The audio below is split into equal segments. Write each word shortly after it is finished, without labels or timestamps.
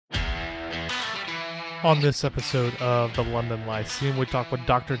On this episode of the London Lyceum, we talk with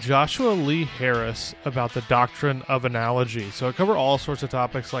Dr. Joshua Lee Harris about the doctrine of analogy. So I cover all sorts of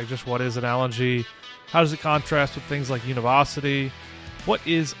topics like just what is analogy, how does it contrast with things like univocity, what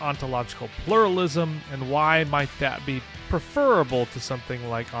is ontological pluralism, and why might that be preferable to something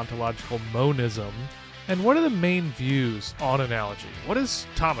like ontological monism, and what are the main views on analogy? What does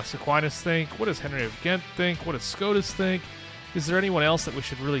Thomas Aquinas think? What does Henry of Ghent think? What does Scotus think? Is there anyone else that we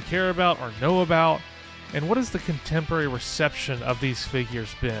should really care about or know about? And what has the contemporary reception of these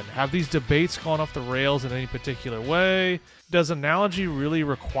figures been? Have these debates gone off the rails in any particular way? Does analogy really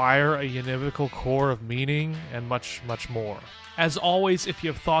require a univocal core of meaning? And much, much more. As always, if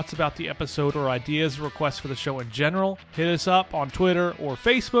you have thoughts about the episode or ideas or requests for the show in general, hit us up on Twitter or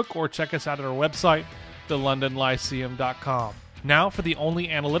Facebook, or check us out at our website, thelondonlyceum.com. Now for the only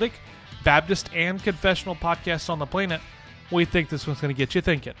analytic, Baptist, and confessional podcast on the planet. We think this one's going to get you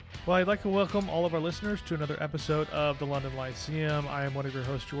thinking. Well, I'd like to welcome all of our listeners to another episode of the London Lyceum. I am one of your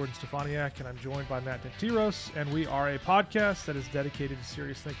hosts, Jordan Stefaniak, and I'm joined by Matt Dentiros, and we are a podcast that is dedicated to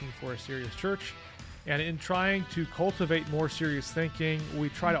serious thinking for a serious church. And in trying to cultivate more serious thinking, we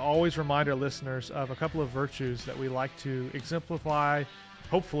try to always remind our listeners of a couple of virtues that we like to exemplify,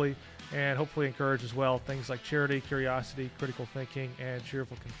 hopefully encourage as well. Things like charity, curiosity, critical thinking, and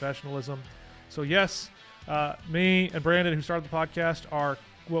cheerful confessionalism. So yes, me and Brandon, who started the podcast, are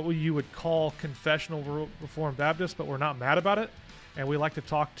what you would call confessional Reformed Baptists, but we're not mad about it. And we like to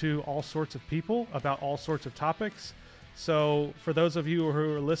talk to all sorts of people about all sorts of topics. So for those of you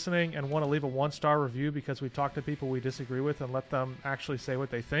who are listening and want to leave a 1-star review because we talk to people we disagree with and let them actually say what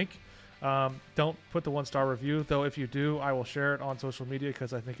they think, don't put the 1-star review, though if you do, I will share it on social media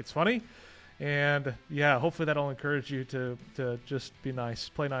because I think it's funny. And yeah, hopefully that'll encourage you to just be nice,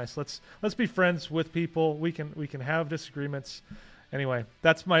 play nice. Let's be friends with people. We can have disagreements. Anyway,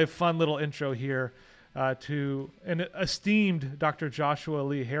 that's my fun little intro here to an esteemed Dr. Joshua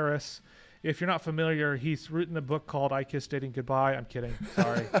Lee Harris. If you're not familiar, he's written a book called I Kissed Dating Goodbye. I'm kidding.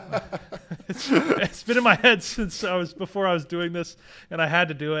 Sorry. It's been in my head since before I was doing this, and I had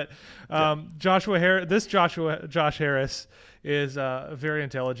to do it. Josh Harris is very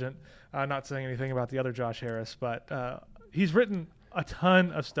intelligent. I'm not saying anything about the other Josh Harris, but he's written a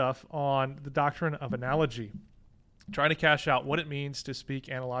ton of stuff on the doctrine of analogy, trying to cash out what it means to speak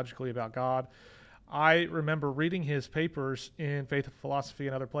analogically about God. I remember reading his papers in Faith and Philosophy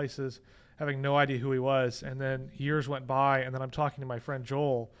and other places, having no idea who he was, and then years went by, and then I'm talking to my friend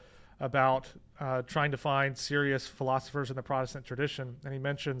Joel about trying to find serious philosophers in the Protestant tradition, and he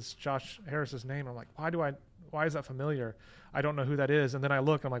mentions Josh Harris's name. I'm like, why is that familiar? I don't know who that is. And then I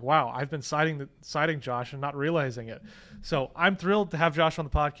look, I'm like, wow, I've been citing Josh and not realizing it. So I'm thrilled to have Josh on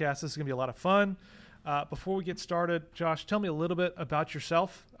the podcast. This is going to be a lot of fun. Before we get started, Josh, tell me a little bit about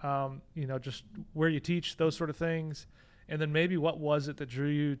yourself, just where you teach, those sort of things. And then maybe what was it that drew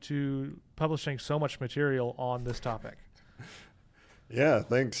you to publishing so much material on this topic? Yeah,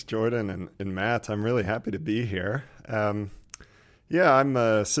 thanks, Jordan and Matt. I'm really happy to be here. I'm an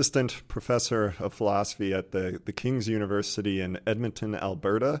assistant professor of philosophy at the King's University in Edmonton,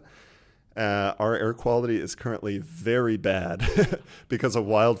 Alberta. Our air quality is currently very bad because of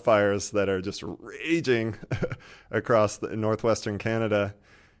wildfires that are just raging across northwestern Canada,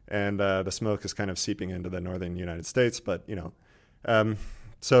 and the smoke is kind of seeping into the northern United States. But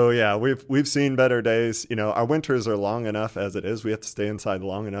we've seen better days. Our winters are long enough as it is. We have to stay inside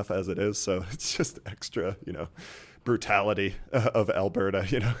long enough as it is. So it's just extra, brutality of Alberta,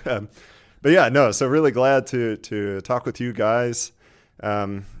 so really glad to talk with you guys.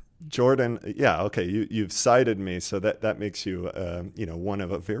 Jordan, you've cited me, so that makes you, one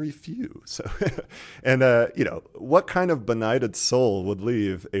of a very few. So, and, what kind of benighted soul would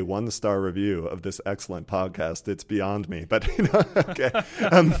leave a 1-star review of this excellent podcast? It's beyond me, but, okay.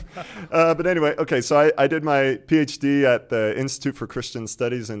 But anyway, okay, so I did my PhD at the Institute for Christian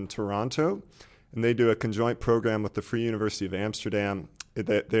Studies in Toronto, and they do a conjoint program with the Free University of Amsterdam.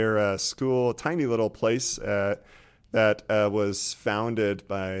 They're a school, tiny little place, that was founded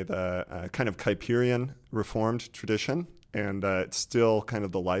by the kind of Kuyperian Reformed tradition, and it's still kind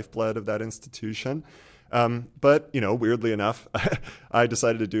of the lifeblood of that institution. But, weirdly enough, I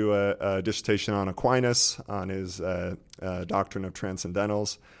decided to do a dissertation on Aquinas, on his Doctrine of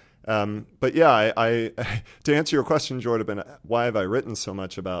Transcendentals. I to answer your question, Jordan, why have I written so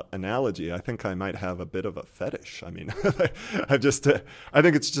much about analogy? I think I might have a bit of a fetish. I mean, I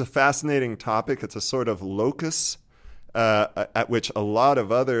think it's just a fascinating topic. It's a sort of locus at which a lot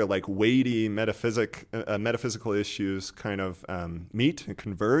of other like weighty metaphysical issues kind of meet and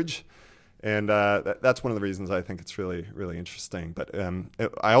converge. And that's one of the reasons I think it's really, really interesting. But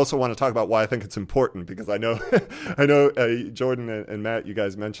I also want to talk about why I think it's important, because I know, Jordan and Matt, you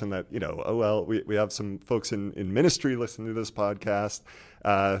guys mentioned that, we have some folks in ministry listening to this podcast.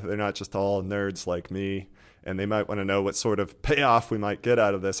 They're not just all nerds like me, and they might want to know what sort of payoff we might get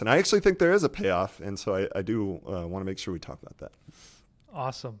out of this. And I actually think there is a payoff. And so I do want to make sure we talk about that.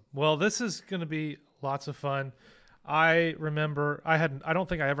 Awesome. Well, this is going to be lots of fun. I remember I don't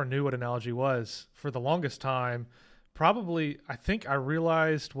think I ever knew what analogy was for the longest time. I think I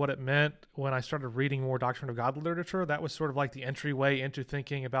realized what it meant when I started reading more Doctrine of God literature. That was sort of like the entryway into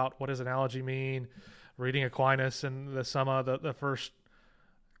thinking about what does analogy mean. Reading Aquinas and the Summa, the first,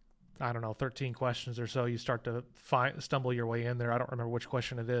 13 questions or so, you start to stumble your way in there. I don't remember which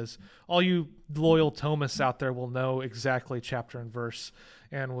question it is. All you loyal Thomists out there will know exactly chapter and verse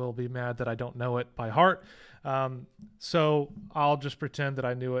and will be mad that I don't know it by heart. So I'll just pretend that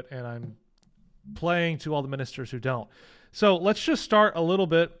I knew it, and I'm playing to all the ministers who don't. So let's just start a little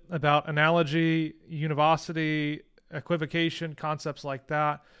bit about analogy, univocity, equivocation, concepts like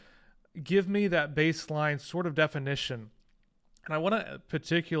that. Give me that baseline sort of definition. And I want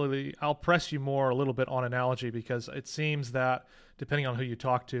to I'll press you more a little bit on analogy, because it seems that depending on who you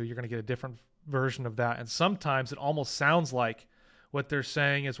talk to, you're going to get a different version of that. And sometimes it almost sounds like what they're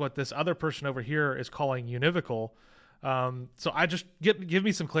saying is what this other person over here is calling univocal. So I just give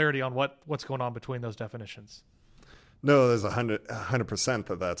me some clarity on what's going on between those definitions. No, there's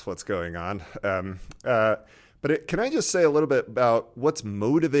 100% that's what's going on. But can I just say a little bit about what's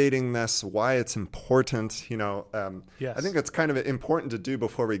motivating this, why it's important? Yes. I think it's kind of important to do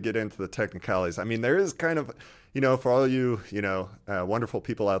before we get into the technicalities. I mean, there is kind of, for all you, wonderful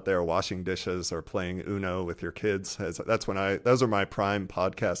people out there washing dishes or playing Uno with your kids, those are my prime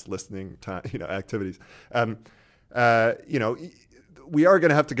podcast listening time, activities. We are going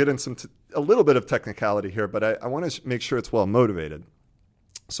to have to get in a little bit of technicality here, but I want to make sure it's well motivated.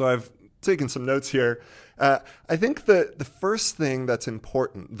 So I've taken some notes here. I think the first thing that's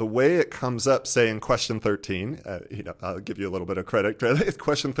important, the way it comes up, say in question 13, I'll give you a little bit of credit. It's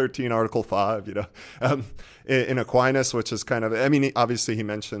question 13, article 5, in Aquinas, which is kind of, obviously he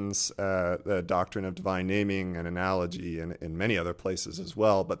mentions the doctrine of divine naming and analogy and in many other places as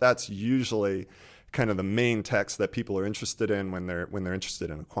well, but that's usually kind of the main text that people are interested in when they're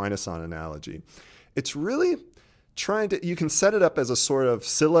interested in Aquinas on analogy. It's really you can set it up as a sort of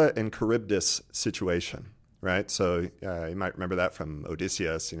Scylla and Charybdis situation, right? So you might remember that from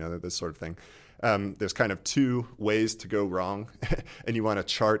Odysseus, this sort of thing. There's kind of two ways to go wrong, and you want to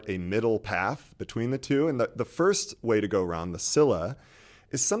chart a middle path between the two. And the first way to go wrong, the Scylla,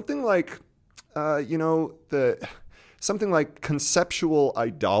 is something like, something like conceptual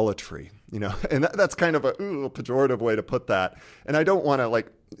idolatry, and that's kind of a pejorative way to put that. And I don't want to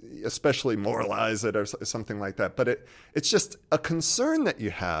especially moralize it or something like that, but it's just a concern that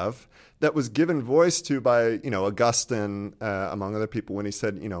you have that was given voice to by, Augustine, among other people, when he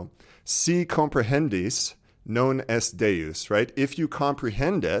said, si comprehendis non est Deus, right? If you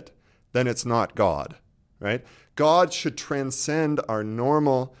comprehend it, then it's not God, right? God should transcend our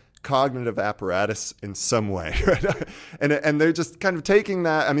normal cognitive apparatus in some way, right? And they're just kind of taking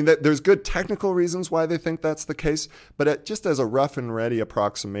that. There's good technical reasons why they think that's the case, but just as a rough and ready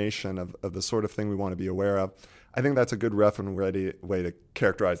approximation of the sort of thing we want to be aware of, I think that's a good rough and ready way to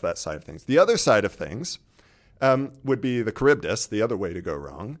characterize that side of things. The other side of things would be the Charybdis, the other way to go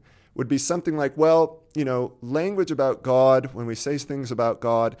wrong, would be something like, language about God, when we say things about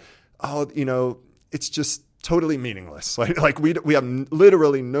God, it's just totally meaningless. We have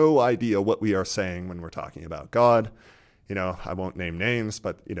literally no idea what we are saying when we're talking about God. I won't name names,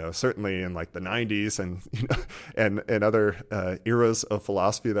 but certainly in the 90s and other eras of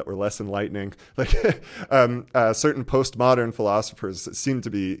philosophy that were less enlightening, certain postmodern philosophers seem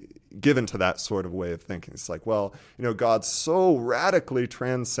to be given to that sort of way of thinking. It's like, God so radically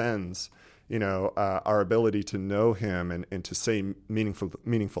transcends our ability to know him and to say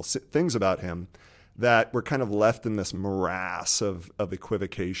meaningful things about him, that we're kind of left in this morass of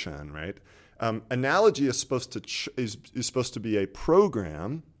equivocation, right? Analogy is supposed to be a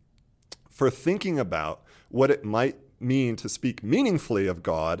program for thinking about what it might mean to speak meaningfully of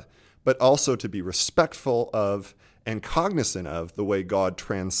God, but also to be respectful of and cognizant of the way God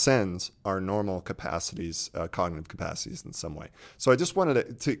transcends our normal capacities, cognitive capacities in some way. So I just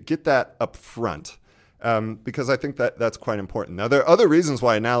wanted to get that up front. Because I think that's quite important. Now, there are other reasons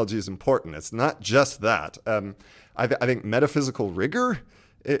why analogy is important. It's not just that. I think metaphysical rigor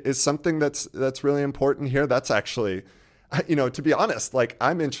is something that's really important here. That's actually, to be honest,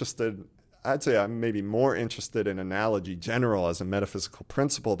 I'm interested. I'd say I'm maybe more interested in analogy general as a metaphysical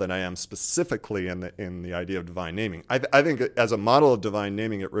principle than I am specifically in the idea of divine naming. I think as a model of divine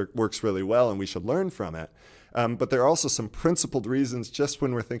naming, it works really well, and we should learn from it. But there are also some principled reasons just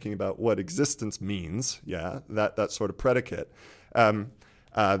when we're thinking about what existence means, that sort of predicate,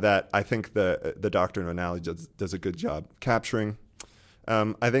 that I think the doctrine of analogy does a good job capturing.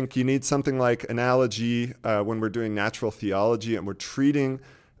 I think you need something like analogy when we're doing natural theology and we're treating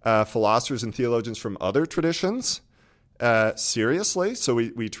philosophers and theologians from other traditions seriously. So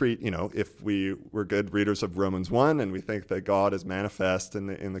we treat, if we were good readers of Romans 1 and we think that God is manifest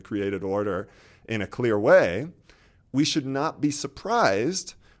in the created order in a clear way, we should not be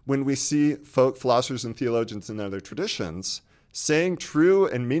surprised when we see philosophers and theologians in other traditions saying true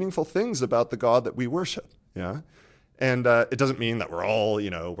and meaningful things about the God that we worship. Yeah. And it doesn't mean that we're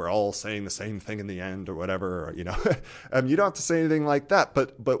all saying the same thing in the end or whatever. Or, you don't have to say anything like that.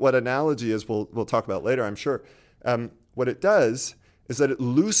 But what analogy is, we'll talk about later, I'm sure. What it does is that it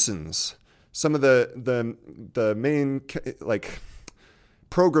loosens some of the main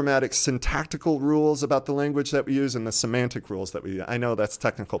programmatic syntactical rules about the language that we use and the semantic rules that we use. I know that's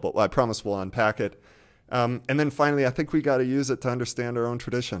technical, but I promise we'll unpack it. And then finally, I think we got to use it to understand our own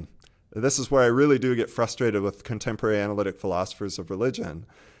tradition. This is where I really do get frustrated with contemporary analytic philosophers of religion.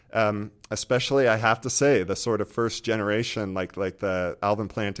 Especially, I have to say, the sort of first generation, like the Alvin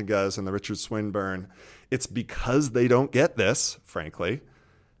Plantingas and the Richard Swinburne. It's because they don't get this, frankly,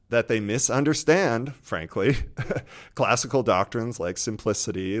 that they misunderstand, frankly, classical doctrines like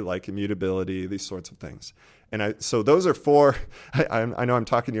simplicity, like immutability, these sorts of things. And so those are four, I know I'm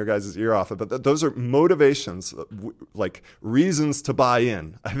talking your guys' ear off, but those are motivations, like reasons to buy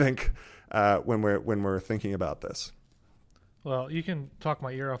in, I think, when we're thinking about this. Well, you can talk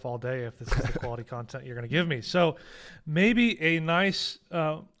my ear off all day if this is the quality content you're going to give me. So maybe a nice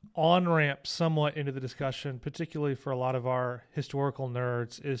on-ramp somewhat into the discussion, particularly for a lot of our historical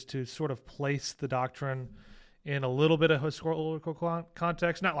nerds, is to sort of place the doctrine in a little bit of historical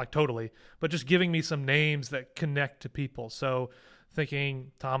context, not like totally, but just giving me some names that connect to people. So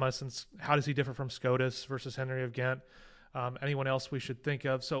thinking Thomas, and how does he differ from Scotus versus Henry of Ghent? Anyone else we should think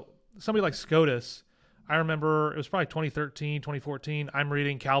of? So somebody like Scotus, I remember it was probably 2013, 2014. I'm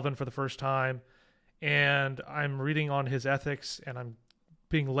reading Calvin for the first time, and I'm reading on his ethics, and I'm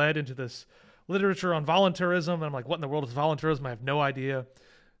being led into this literature on voluntarism. And I'm like, what in the world is voluntarism? I have no idea.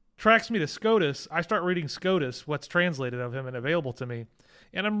 Tracks me to Scotus. I start reading Scotus, what's translated of him and available to me.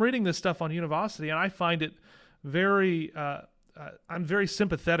 And I'm reading this stuff on University, and I find it very, I'm very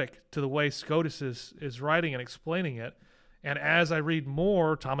sympathetic to the way Scotus is writing and explaining it. And as I read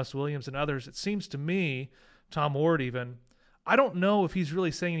more, Thomas Williams and others, it seems to me, Tom Ward even, I don't know if he's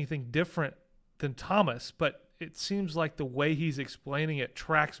really saying anything different than Thomas, but it seems like the way he's explaining it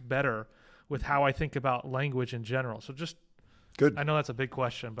tracks better with how I think about language in general. So just, good. I know that's a big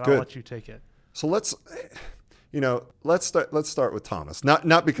question, but I'll let you take it. So let's start with Thomas.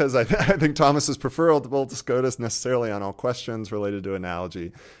 Not because I think Thomas is preferable to Scotus necessarily on all questions related to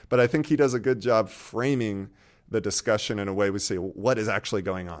analogy, but I think he does a good job framing the discussion in a way we say, what is actually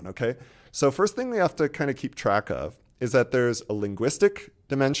going on, okay? So first thing we have to kind of keep track of is that there's a linguistic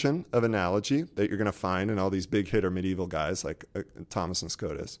dimension of analogy that you're going to find in all these big hitter medieval guys like Thomas and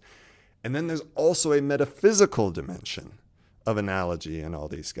Scotus. And then there's also a metaphysical dimension of analogy in all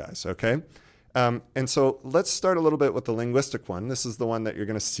these guys, okay? And so let's start a little bit with the linguistic one. This is the one that you're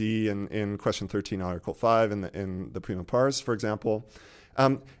going to see in question 13, article 5 in the Prima Pars, for example.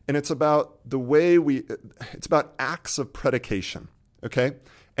 And it's about it's about acts of predication, okay?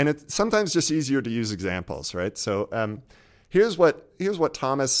 And it's sometimes just easier to use examples, right? So here's what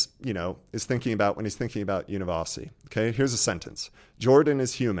Thomas, is thinking about when he's thinking about univocity, okay? Here's a sentence. Jordan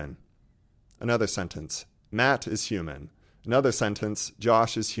is human. Another sentence. Matt is human. Another sentence.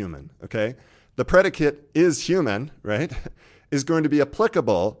 Josh is human, okay? The predicate is human, right, is going to be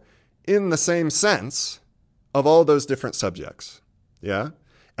applicable in the same sense of all those different subjects. Yeah.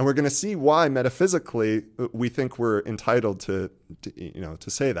 And we're going to see why metaphysically we think we're entitled to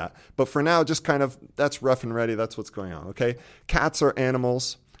say that. But for now, just kind of, that's rough and ready. That's what's going on. Okay. Cats are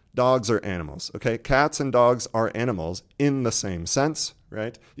animals. Dogs are animals. Okay. Cats and dogs are animals in the same sense,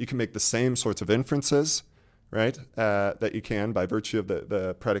 right? You can make the same sorts of inferences, right? That you can by virtue of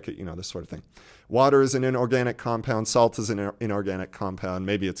the predicate, this sort of thing. Water is an inorganic compound. Salt is an inorganic compound.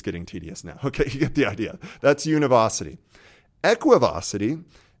 Maybe it's getting tedious now. Okay. You get the idea. That's univocity. Equivocity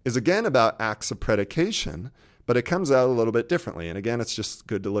is again about acts of predication, but it comes out a little bit differently. And again, it's just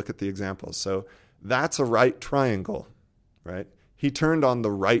good to look at the examples. So that's a right triangle, right? He turned on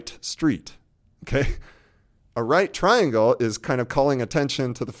the right street, okay? A right triangle is kind of calling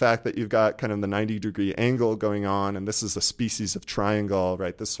attention to the fact that you've got kind of the 90-degree angle going on, and this is a species of triangle,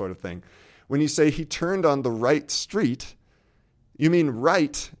 right? This sort of thing. When you say he turned on the right street, you mean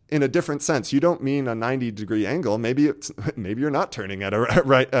right in a different sense. You don't mean a 90-degree angle. Maybe you're not turning at a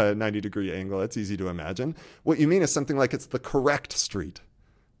right 90-degree angle. It's easy to imagine. What you mean is something like it's the correct street.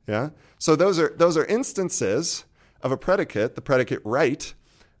 Yeah. So those are instances of a predicate, the predicate right.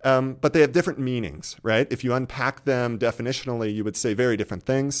 But they have different meanings, right? If you unpack them definitionally, you would say very different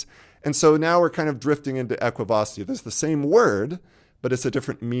things. And so now we're kind of drifting into equivocity. There's the same word, but it's a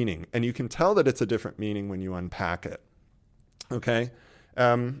different meaning. And you can tell that it's a different meaning when you unpack it. Okay?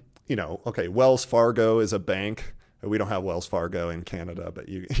 Wells Fargo is a bank. We don't have Wells Fargo in Canada, but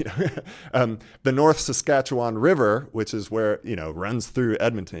the North Saskatchewan River, which is where, runs through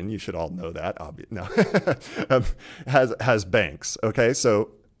Edmonton, you should all know that, has banks. Okay?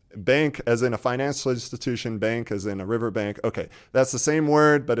 So bank as in a financial institution, bank as in a river bank. Okay, that's the same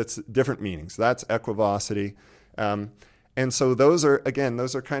word, but it's different meanings. That's equivocity. And so those are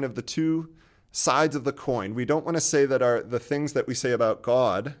kind of the two sides of the coin. We don't want to say that the things that we say about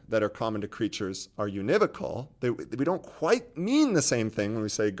God that are common to creatures are univocal. We don't quite mean the same thing when we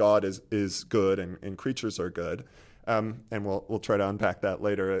say God is good and creatures are good. And we'll try to unpack that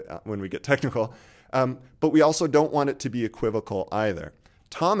later when we get technical. But we also don't want it to be equivocal either.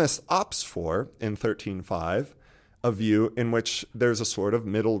 Thomas opts for, in 13.5, a view in which there's a sort of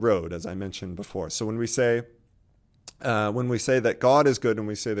middle road, as I mentioned before. So when we say that God is good and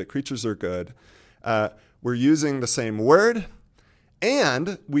we say that creatures are good, we're using the same word,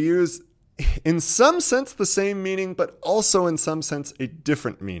 and we use, in some sense, the same meaning, but also in some sense a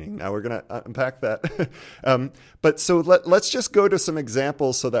different meaning. Now we're going to unpack that. But so let's just go to some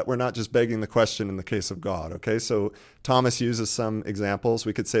examples so that we're not just begging the question in the case of God. Okay, so Thomas uses some examples.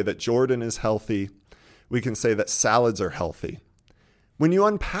 We could say that Jordan is healthy. We can say that salads are healthy. When you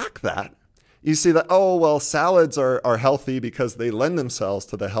unpack that, you see that, salads are healthy because they lend themselves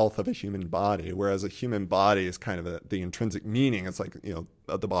to the health of a human body, whereas a human body is kind of the intrinsic meaning. It's like,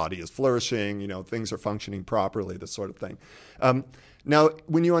 the body is flourishing, things are functioning properly, this sort of thing. Now,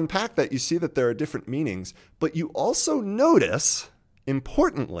 when you unpack that, you see that there are different meanings, but you also notice,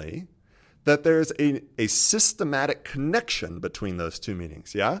 importantly, that there's a systematic connection between those two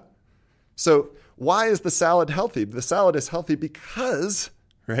meanings, yeah? So why is the salad healthy? The salad is healthy because,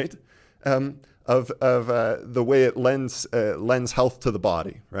 right, of the way it lends health to the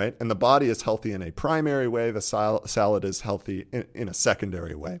body, right? And the body is healthy in a primary way. The salad is healthy in a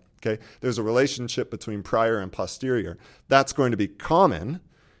secondary way, okay? There's a relationship between prior and posterior. That's going to be common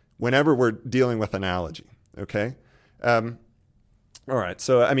whenever we're dealing with analogy, okay? All right,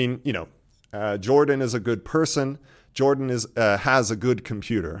 so, Jordan is a good person. Jordan has a good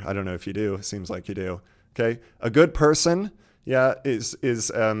computer. I don't know if you do. It seems like you do, okay? A good person...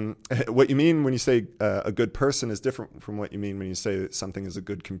 is what you mean when you say a good person is different from what you mean when you say that something is a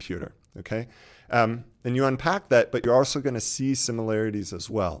good computer, okay? And you unpack that, but you're also going to see similarities as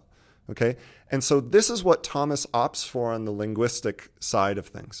well, okay? And so this is what Thomas opts for on the linguistic side of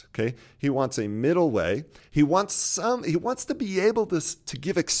things, okay? He wants a middle way. He wants to be able to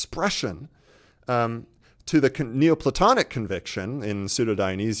give expression to the Neoplatonic conviction in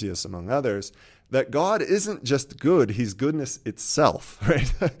Pseudo-Dionysius, among others, that God isn't just good, he's goodness itself,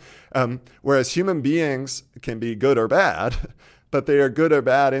 right? Whereas human beings can be good or bad, but they are good or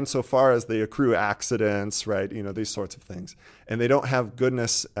bad insofar as they accrue accidents, right? These sorts of things. And they don't have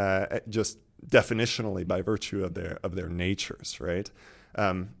goodness just definitionally by virtue of their natures, right?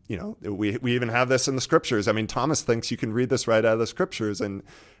 We even have this in the scriptures. Thomas thinks you can read this right out of the scriptures. And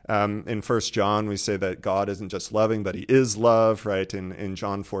in 1 John, we say that God isn't just loving, but he is love, right? In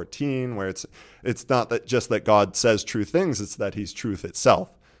John 14, where it's not that just that God says true things, it's that he's truth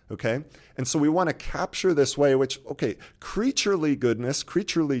itself, okay? And so we want to capture this way, creaturely goodness,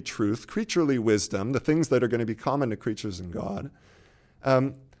 creaturely truth, creaturely wisdom, the things that are going to be common to creatures and God.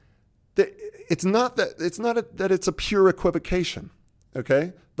 It's not that it's a pure equivocation.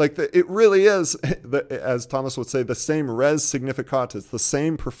 Okay? It really is, as Thomas would say, the same res significatus, the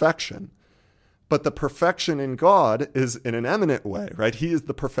same perfection. But the perfection in God is in an eminent way, right? He is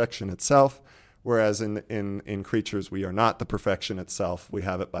the perfection itself, whereas in creatures, we are not the perfection itself. We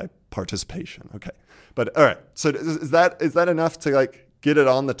have it by participation. Okay. But all right. So is that enough to get it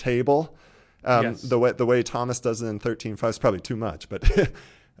on the table? Yes. The way Thomas does it in 13.5 is probably too much, but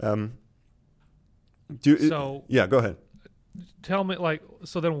yeah, go ahead. Tell me,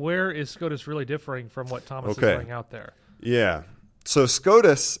 so then where is SCOTUS really differing from what Thomas is laying out there? Yeah. So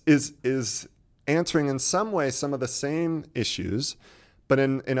SCOTUS is answering in some way some of the same issues, but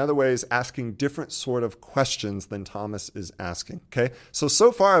in other ways asking different sort of questions than Thomas is asking. Okay,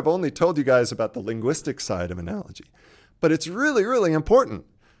 so far I've only told you guys about the linguistic side of analogy, but it's really, really important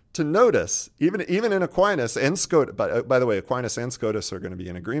to notice, even in Aquinas and Scotus, by the way, Aquinas and Scotus are going to be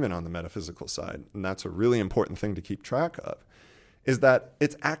in agreement on the metaphysical side, and that's a really important thing to keep track of, is that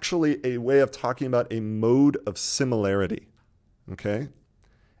it's actually a way of talking about a mode of similarity, okay?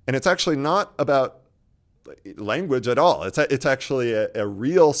 And it's actually not about language at all. It's actually a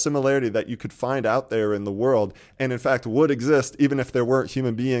real similarity that you could find out there in the world, and in fact would exist even if there weren't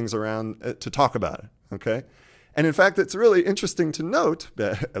human beings around to talk about it, okay? And in fact, it's really interesting to note,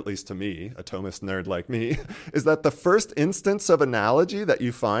 at least to me, a Thomist nerd like me, is that the first instance of analogy that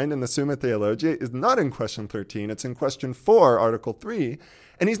you find in the Summa Theologiae is not in question 13, it's in question 4, article 3,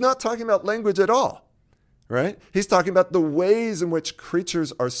 and he's not talking about language at all, right? He's talking about the ways in which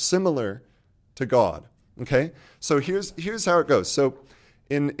creatures are similar to God, okay? So here's how it goes. So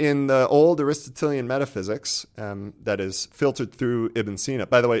in the old Aristotelian metaphysics that is filtered through Ibn Sina.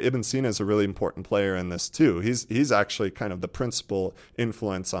 By the way, Ibn Sina is a really important player in this too. He's actually kind of the principal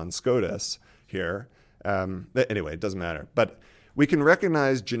influence on Scotus here. But anyway, it doesn't matter. But we can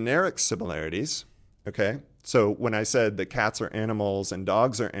recognize generic similarities, okay? So when I said that cats are animals and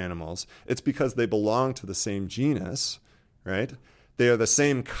dogs are animals, it's because they belong to the same genus, right? They are the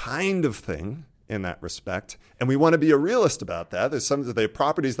same kind of thing in that respect. And we want to be a realist about that. There's some of the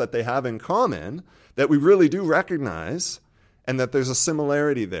properties that they have in common that we really do recognize, and that there's a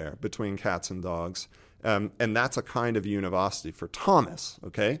similarity there between cats and dogs. And that's a kind of univocity for Thomas,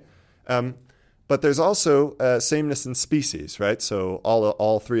 okay? But there's also sameness in species, right? So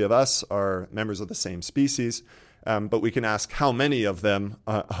all three of us are members of the same species. But we can ask how many of them,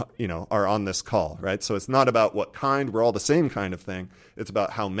 are on this call, right? So it's not about what kind, we're all the same kind of thing. It's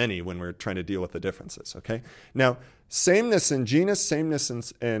about how many when we're trying to deal with the differences, okay? Now, sameness in genus, sameness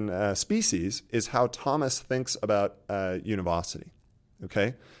in species is how Thomas thinks about univocity,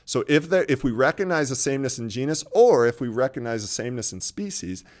 okay? So if we recognize a sameness in genus, or if we recognize a sameness in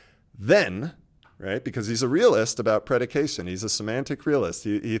species, then, right? Because he's a realist about predication. He's a semantic realist.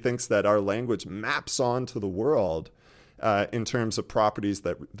 He thinks that our language maps onto the world in terms of properties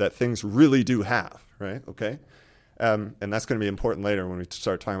that things really do have, right? Okay? And that's going to be important later when we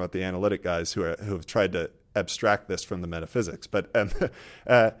start talking about the analytic guys who have tried to abstract this from the metaphysics. But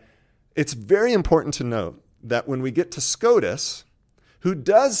it's very important to note that when we get to Scotus, who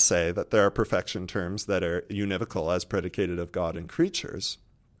does say that there are perfection terms that are univocal as predicated of God and creatures,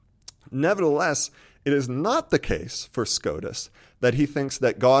 nevertheless, it is not the case for Scotus that he thinks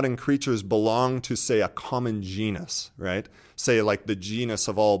that God and creatures belong to, say, a common genus, right? Say, like the genus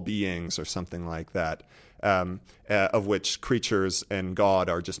of all beings or something like that, of which creatures and God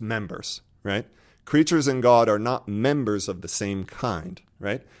are just members, right? Creatures and God are not members of the same kind,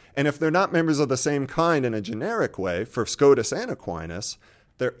 right? And if they're not members of the same kind in a generic way, for Scotus and Aquinas,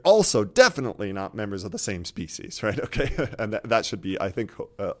 they're also definitely not members of the same species, right? Okay, and that should be, I think,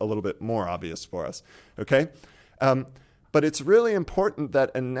 a little bit more obvious for us, okay? But it's really important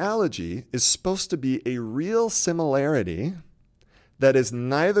that analogy is supposed to be a real similarity that is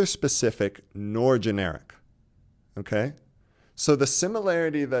neither specific nor generic, okay? So the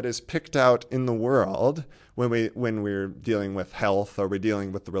similarity that is picked out in the world when we're dealing with health, or we're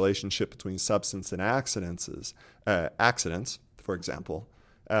dealing with the relationship between substance and accidents, for example,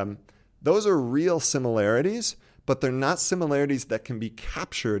 those are real similarities, but they're not similarities that can be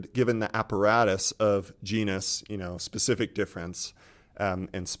captured given the apparatus of genus, specific difference,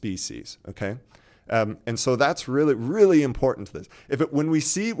 and species. Okay, and so that's really, really important to this. When we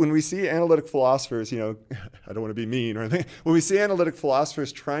see analytic philosophers, I don't want to be mean or anything. When we see analytic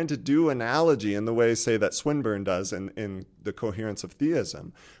philosophers trying to do analogy in the way, say, that Swinburne does in The Coherence of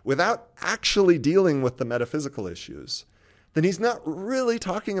Theism, without actually dealing with the metaphysical issues, then he's not really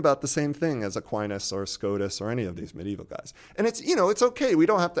talking about the same thing as Aquinas or Scotus or any of these medieval guys. And it's okay. We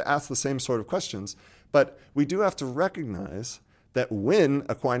don't have to ask the same sort of questions, but we do have to recognize that when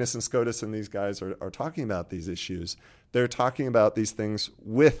Aquinas and Scotus and these guys are talking about these issues, they're talking about these things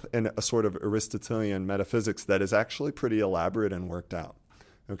with a sort of Aristotelian metaphysics that is actually pretty elaborate and worked out,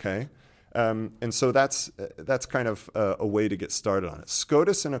 okay? And so that's kind of a way to get started on it.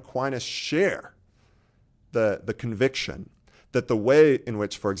 Scotus and Aquinas share the conviction that the way in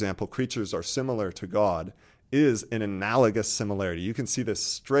which, for example, creatures are similar to God is an analogous similarity. You can see this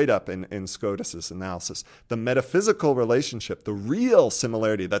straight up in Scotus's analysis. The metaphysical relationship, the real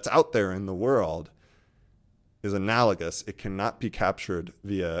similarity that's out there in the world, is analogous. It cannot be captured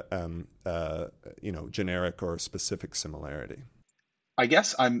via generic or specific similarity. I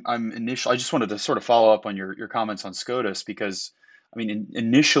guess I just wanted to sort of follow up on your comments on Scotus, because I mean,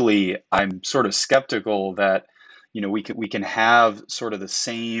 initially, I'm sort of skeptical that, we can have sort of the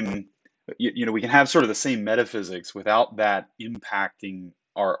same, we can have sort of the same metaphysics without that impacting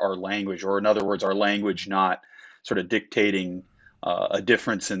our language, or in other words, our language not sort of dictating a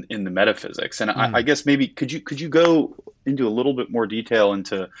difference in the metaphysics. And I Mm. guess maybe could you go into a little bit more detail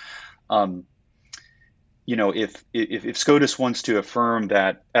into, um, if Scotus wants to affirm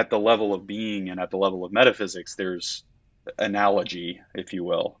that at the level of being and at the level of metaphysics, there's analogy, if you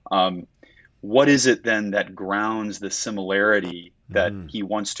will. What is it then that grounds the similarity that Mm. he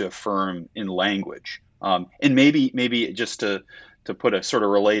wants to affirm in language? And maybe just to put a sort of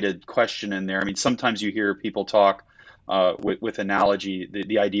related question in there. I mean, sometimes you hear people talk with analogy,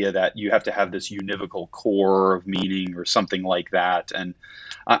 the idea that you have to have this univocal core of meaning or something like that. And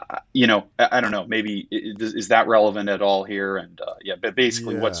I don't know. Maybe is that relevant at all here? And yeah, but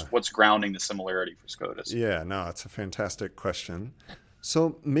basically, Yeah. what's grounding the similarity for Scotus? Yeah, no, it's a fantastic question.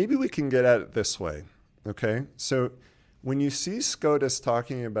 So maybe we can get at it this way, okay? So when you see Scotus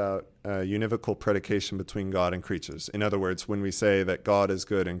talking about univocal predication between God and creatures, in other words, when we say that God is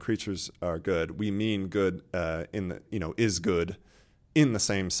good and creatures are good, we mean good is good in the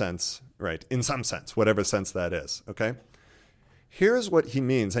same sense, right? In some sense, whatever sense that is, okay? Here's what he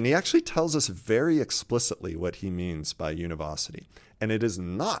means, and he actually tells us very explicitly what he means by univocity. And it is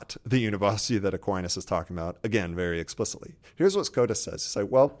not the univocity that Aquinas is talking about, again, very explicitly. Here's what Scotus says. He's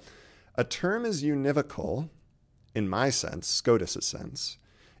like, well, a term is univocal, in my sense, Scotus' sense,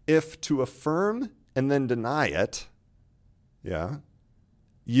 if to affirm and then deny it,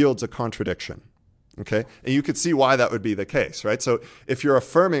 yields a contradiction. Okay, and you could see why that would be the case, right? So if you're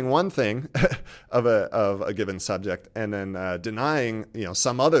affirming one thing of a given subject and then denying,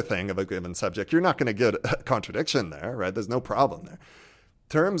 some other thing of a given subject, you're not going to get a contradiction there, right? There's no problem there.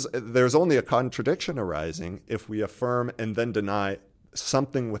 There's only a contradiction arising if we affirm and then deny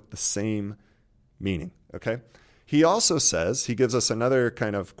something with the same meaning. Okay. He also says, he gives us another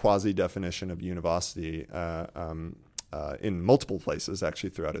kind of quasi definition of univocity in multiple places,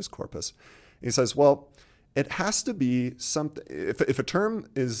 actually throughout his corpus. He says, well, it has to be something, if a term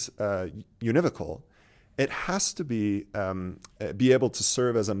is univocal, it has to be able to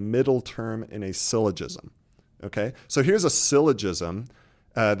serve as a middle term in a syllogism. Okay, so here's a syllogism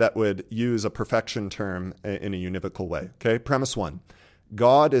that would use a perfection term in a univocal way. Okay, premise 1,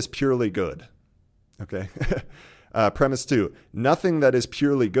 God is purely good. Okay, premise 2, nothing that is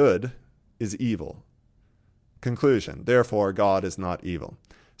purely good is evil. Conclusion, therefore, God is not evil.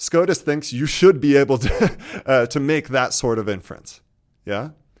 Scotus thinks you should be able to make that sort of inference, yeah.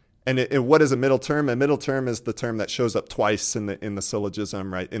 And what is a middle term? A middle term is the term that shows up twice in the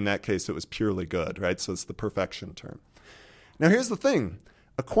syllogism, right? In that case, it was purely good, right? So it's the perfection term. Now, here's the thing: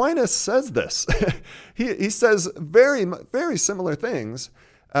 Aquinas says this. he says very, very similar things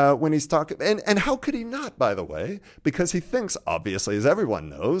when he's talking. And how could he not, by the way? Because he thinks, obviously, as everyone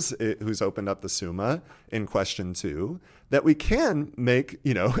knows, who's opened up the Summa in question 2, that we can make,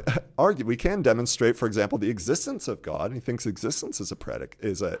 argue, we can demonstrate, for example, the existence of God. And he thinks existence is a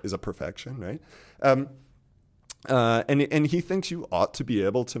perfection, right? And he thinks you ought to be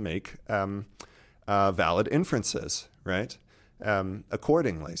able to make valid inferences, right?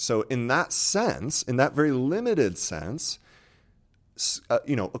 Accordingly. So in that sense, in that very limited sense,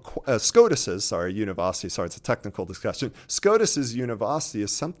 Scotus's, univocity, it's a technical discussion. Scotus's univocity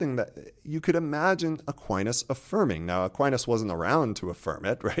is something that you could imagine Aquinas affirming. Now, Aquinas wasn't around to affirm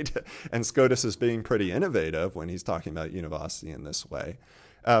it, right? And Scotus is being pretty innovative when he's talking about univocity in this way.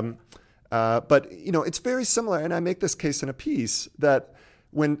 But it's very similar, and I make this case in a piece, that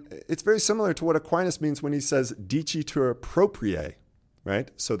when it's very similar to what Aquinas means when he says dicitur proprie,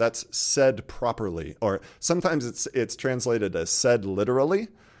 right? So that's said properly, or sometimes it's translated as said literally.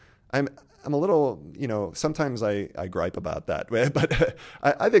 I'm a little, sometimes I gripe about that, but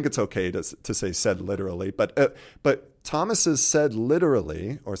I think it's okay to say said literally. But Thomas's said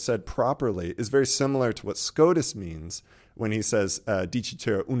literally or said properly is very similar to what Scotus means when he says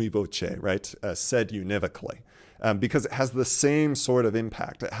dicitur univoce, right? Said univocally. Because it has the same sort of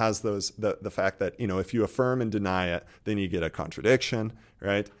impact. It has the fact that, if you affirm and deny it, then you get a contradiction,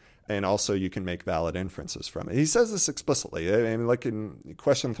 right? And also you can make valid inferences from it. He says this explicitly. I mean, like in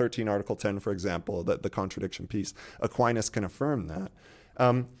question 13, article 10, for example, the contradiction piece, Aquinas can affirm that.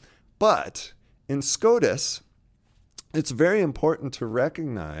 But in Scotus, it's very important to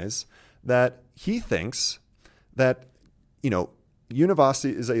recognize that he thinks that,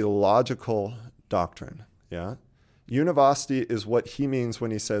 univocity is a logical doctrine, yeah? Univocity is what he means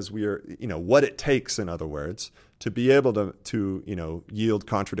when he says we are, what it takes, in other words, to be able to yield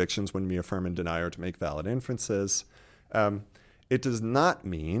contradictions when we affirm and deny or to make valid inferences. it does not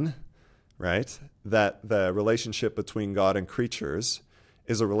mean, right, that the relationship between God and creatures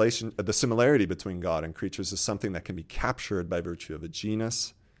is the similarity between God and creatures is something that can be captured by virtue of a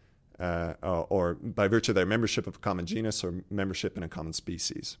genus, or by virtue of their membership of a common genus or membership in a common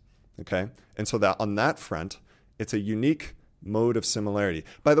species. Okay? And so that on that front, it's a unique mode of similarity.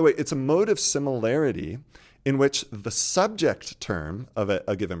 By the way, it's a mode of similarity in which the subject term of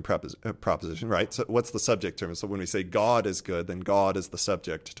a given proposition, right? So what's the subject term? So when we say God is good, then God is the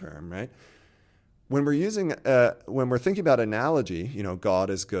subject term, right? When we're thinking about analogy, God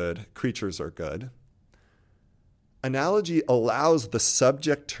is good, creatures are good. Analogy allows the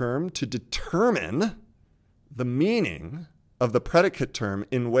subject term to determine the meaning of the predicate term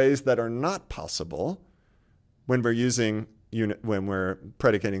in ways that are not possible when we're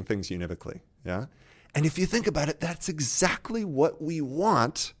predicating things univocally. Yeah. And if you think about it, that's exactly what we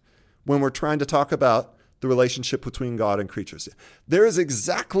want when we're trying to talk about the relationship between God and creatures. There is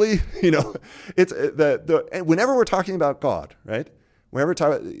exactly, it's whenever we're talking about God, right? Whenever we're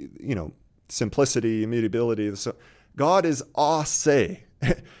talking about, simplicity, immutability, so God is a se.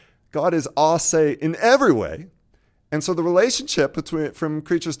 God is a se in every way. And so the relationship from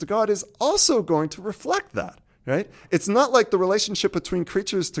creatures to God is also going to reflect that. Right? It's not like the relationship between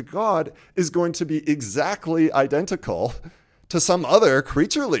creatures to God is going to be exactly identical to some other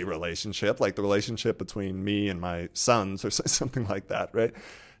creaturely relationship, like the relationship between me and my sons or something like that, right?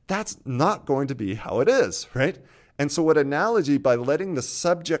 That's not going to be how it is, right? And so what analogy, by letting the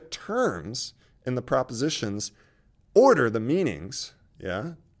subject terms in the propositions order the meanings,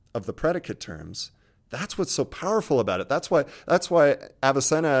 of the predicate terms, that's what's so powerful about it. That's why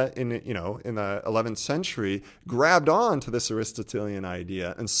Avicenna in the 11th century grabbed on to this Aristotelian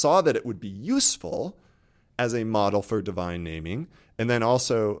idea and saw that it would be useful as a model for divine naming, and then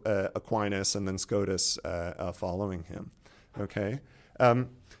also Aquinas and then Scotus following him. Okay,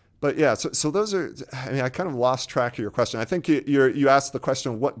 but yeah, so those are. I mean, I kind of lost track of your question. I think you asked the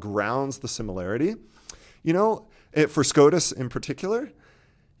question, what grounds the similarity? For Scotus in particular,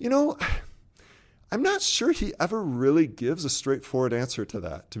 I'm not sure he ever really gives a straightforward answer to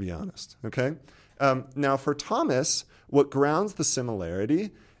that, to be honest. Okay. Now, for Thomas, what grounds the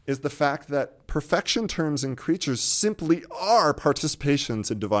similarity is the fact that perfection terms in creatures simply are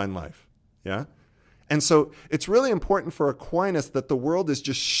participations in divine life. Yeah. And so it's really important for Aquinas that the world is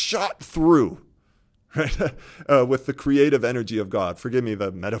just shot through, right, with the creative energy of God. Forgive me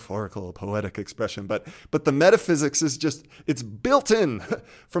the metaphorical, poetic expression, but the metaphysics is it's built in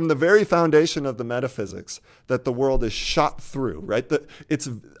from the very foundation of the metaphysics that the world is shot through, right? That it's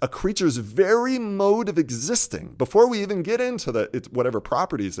a creature's very mode of existing, before we even get into whatever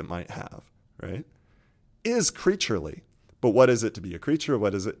properties it might have, right, is creaturely. But what is it to be a creature?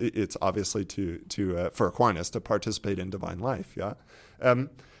 What is it? It's obviously for Aquinas to participate in divine life. Yeah.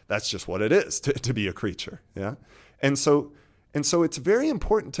 That's just what it is to be a creature. Yeah. And so it's very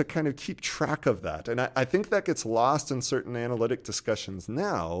important to kind of keep track of that. And I think that gets lost in certain analytic discussions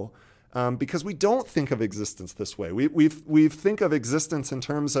now, because we don't think of existence this way. We think of existence in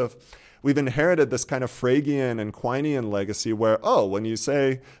terms of, we've inherited this kind of Phrygian and Quinean legacy where, when you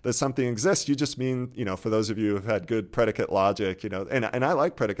say that something exists, you just mean, for those of you who've had good predicate logic, and I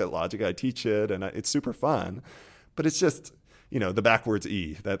like predicate logic, I teach it, and it's super fun, but it's just, the backwards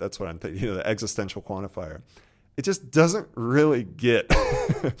E, that's what I'm thinking, the existential quantifier. It just doesn't really get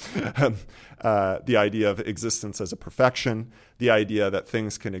the idea of existence as a perfection, the idea that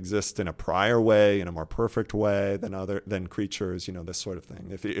things can exist in a prior way, in a more perfect way than creatures, this sort of thing,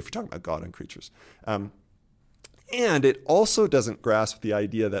 if you're talking about God and creatures. And it also doesn't grasp the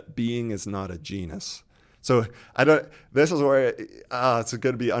idea that being is not a genus. So this is where it's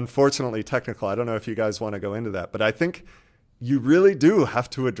going to be unfortunately technical. I don't know if you guys want to go into that, but I think you really do have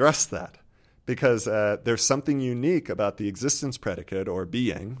to address that, because there's something unique about the existence predicate, or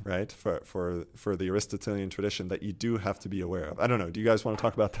being, right, for the Aristotelian tradition, that you do have to be aware of. I don't know. Do you guys want to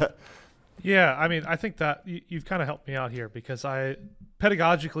talk about that? Yeah, I mean, I think that you've kind of helped me out here, because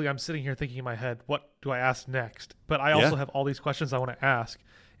pedagogically, I'm sitting here thinking in my head, what do I ask next? But I also have all these questions I want to ask.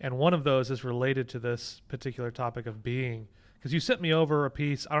 And one of those is related to this particular topic of being, because you sent me over a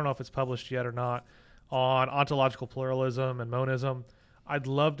piece, I don't know if it's published yet or not, on ontological pluralism and monism. I'd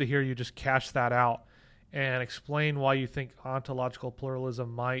love to hear you just cash that out and explain why you think ontological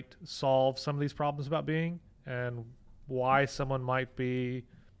pluralism might solve some of these problems about being, and why someone might be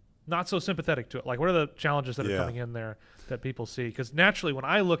not so sympathetic to it. Like, what are the challenges that are coming in there that people see? Because naturally, when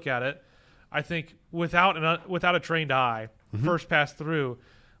I look at it, I think without a trained eye, first pass through,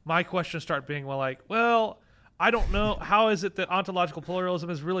 my questions start being, I don't know, how is it that ontological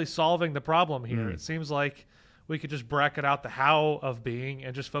pluralism is really solving the problem here? It seems like we could just bracket out the how of being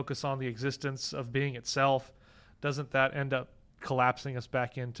and just focus on the existence of being itself, doesn't that end up collapsing us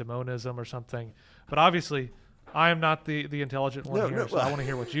back into monism or something? But obviously, I am not the intelligent one here, so I want to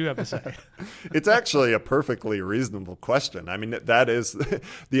hear what you have to say. It's actually a perfectly reasonable question. I mean, that is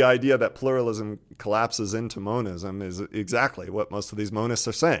the idea that pluralism collapses into monism is exactly what most of these monists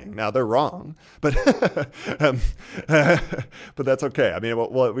are saying. Now, they're wrong, but but that's okay. I mean,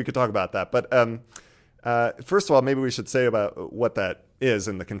 we could talk about that. But first of all, maybe we should say about what that is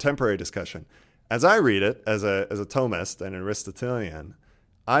in the contemporary discussion. As I read it, as a Thomist and an Aristotelian,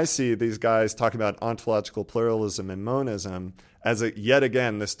 I see these guys talking about ontological pluralism and monism as yet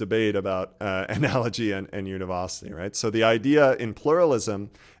again this debate about analogy and univocity, right? So the idea in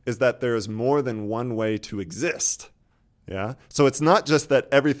pluralism is that there is more than one way to exist. Yeah. So it's not just that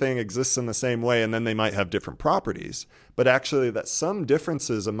everything exists in the same way and then they might have different properties, but actually that some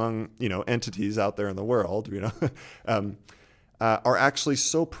differences among entities out there in the world, are actually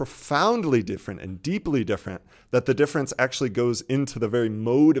so profoundly different and deeply different that the difference actually goes into the very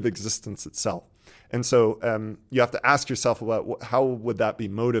mode of existence itself. And so you have to ask yourself about how would that be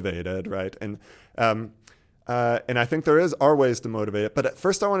motivated, right? And I think there are ways to motivate it. But at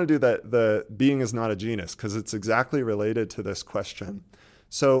first I want to do the being is not a genus, because it's exactly related to this question.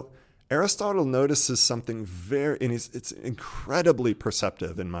 So Aristotle notices something it's incredibly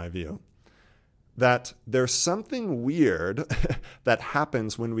perceptive in my view, that there's something weird that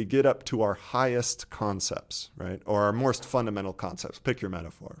happens when we get up to our highest concepts, right? Or our most fundamental concepts. Pick your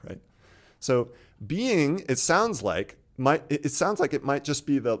metaphor, right? So being, it sounds like it might just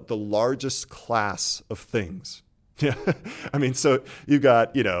be the largest class of things. Yeah. I mean, so you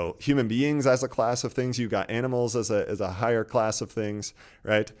got, human beings as a class of things. You got animals as a higher class of things,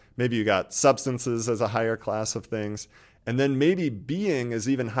 right? Maybe you got substances as a higher class of things. And then maybe being is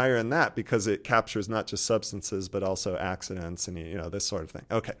even higher than that because it captures not just substances, but also accidents and, this sort of thing.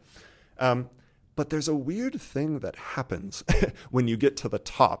 Okay. But there's a weird thing that happens when you get to the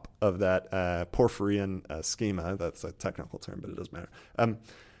top of that Porphyrian schema. That's a technical term, but it doesn't matter.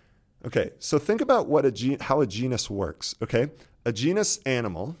 Okay. So think about how a genus works. Okay. A genus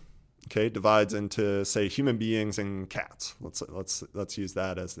animal, okay, divides into, say, human beings and cats. Let's use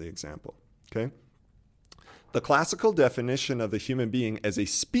that as the example. Okay. The classical definition of the human being as a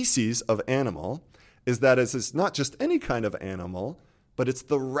species of animal is that it's not just any kind of animal, but it's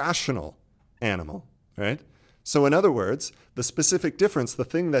the rational animal, right? So in other words, the specific difference, the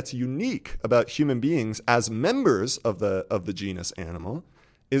thing that's unique about human beings as members of the genus animal,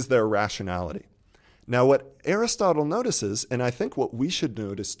 is their rationality. Now, what Aristotle notices, and I think what we should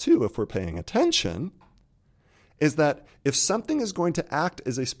notice too if we're paying attention, is that if something is going to act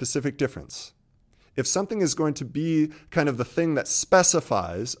as a specific difference, if something is going to be kind of the thing that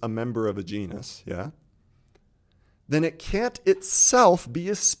specifies a member of a genus, yeah, then it can't itself be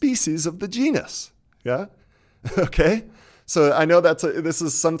a species of the genus, yeah? Okay? So I know this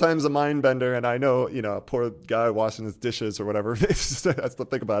is sometimes a mind bender, and I know, a poor guy washing his dishes or whatever has to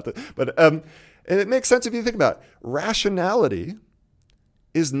think about it. But and it makes sense if you think about it. Rationality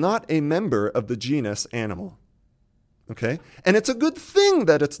is not a member of the genus animal. Okay? And it's a good thing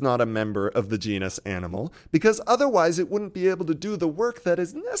that it's not a member of the genus animal, because otherwise it wouldn't be able to do the work that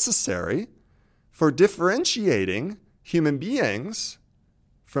is necessary for differentiating human beings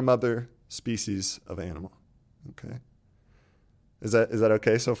from other species of animal. Okay? Is that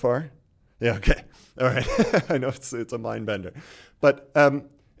okay so far? Yeah, okay. All right. I know it's a mind bender. But and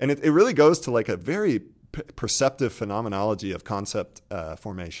it really goes to like a very perceptive phenomenology of concept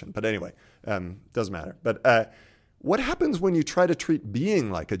formation. But anyway, doesn't matter. But what happens when you try to treat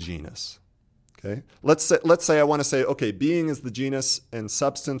being like a genus? Okay, let's say I want to say, okay, being is the genus and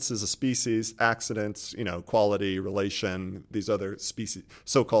substance is a species, accidents, quality, relation, these other species,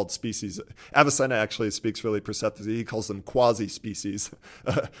 so-called species. Avicenna actually speaks really perceptively. He calls them quasi-species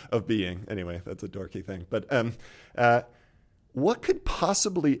of being. Anyway, that's a dorky thing. But what could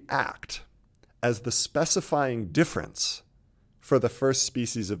possibly act as the specifying difference for the first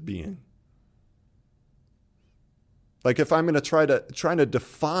species of being? Like if I'm going to try to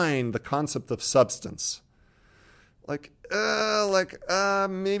define the concept of substance, maybe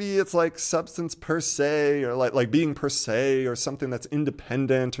it's like substance per se, or like being per se, or something that's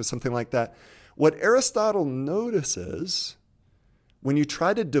independent, or something like that. What Aristotle notices when you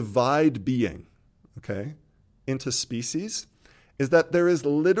try to divide being, okay, into species, is that there is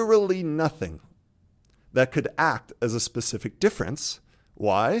literally nothing that could act as a specific difference.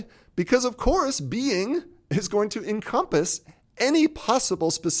 Why? Because of course, being is going to encompass any possible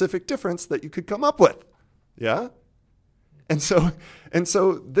specific difference that you could come up with. Yeah? And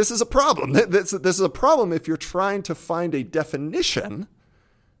so this is a problem. This is a problem if you're trying to find a definition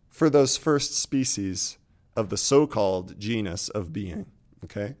for those first species of the so-called genus of being,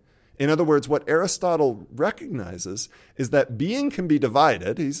 okay? In other words, what Aristotle recognizes is that being can be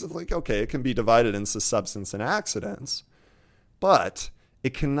divided. He's like, okay, it can be divided into substance and accidents, but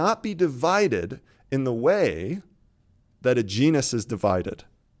it cannot be divided in the way that a genus is divided,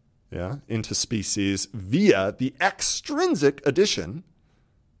 into species via the extrinsic addition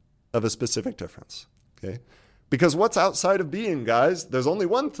of a specific difference, okay? Because what's outside of being, guys? There's only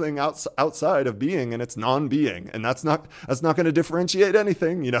one thing outside of being, and it's non-being, and that's not going to differentiate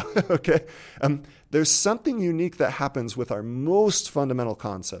anything, okay? There's something unique that happens with our most fundamental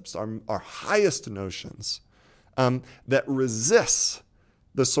concepts, our highest notions, that resists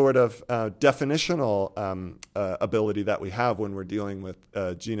the sort of definitional ability that we have when we're dealing with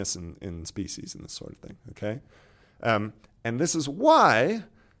genus and species and this sort of thing, okay? And this is why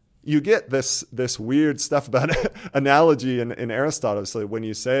you get this weird stuff about analogy in Aristotle. So when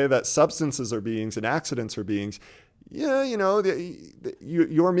you say that substances are beings and accidents are beings,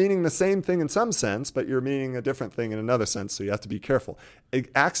 you're meaning the same thing in some sense, but you're meaning a different thing in another sense, so you have to be careful.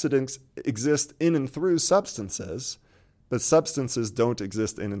 Accidents exist in and through substances, but substances don't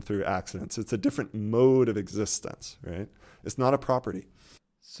exist in and through accidents. It's a different mode of existence, right? It's not a property.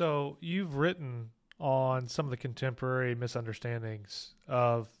 So you've written on some of the contemporary misunderstandings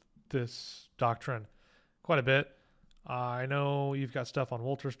of this doctrine quite a bit. I know you've got stuff on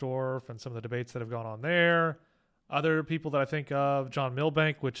Wolterstorff and some of the debates that have gone on there. Other people that I think of, John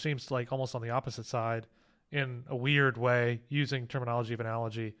Milbank, which seems like almost on the opposite side in a weird way, using terminology of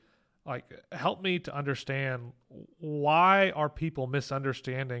analogy. Like, help me to understand, why are people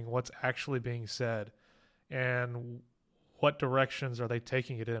misunderstanding what's actually being said, and what directions are they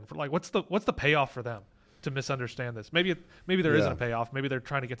taking it in? For like, what's the payoff for them to misunderstand this? Maybe there isn't a payoff. Maybe they're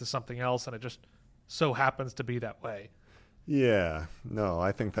trying to get to something else, and it just so happens to be that way. Yeah, no,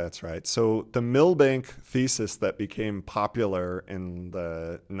 I think that's right. So the Milbank thesis that became popular in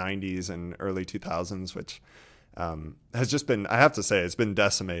the 90s and early 2000s, which has just been, I have to say, it's been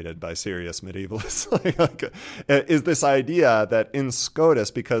decimated by serious medievalists, is this idea that in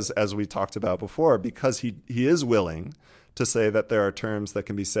Scotus, because as we talked about before, because he is willing to say that there are terms that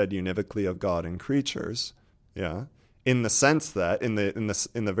can be said univocally of God and creatures, in the sense that, in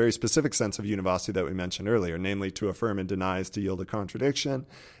the very specific sense of univocity that we mentioned earlier, namely to affirm and deny is to yield a contradiction,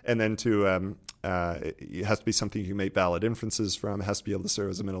 and then to it has to be something you can make valid inferences from, it has to be able to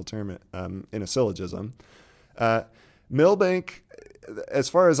serve as a middle term in a syllogism. Milbank, as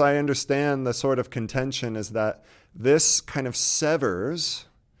far as I understand the sort of contention, is that this kind of severs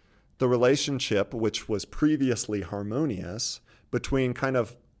the relationship, which was previously harmonious, between kind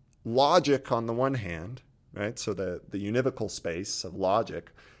of logic on the one hand, right? So the univocal space of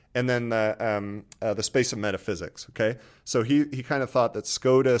logic, and then the space of metaphysics. Okay, so he kind of thought that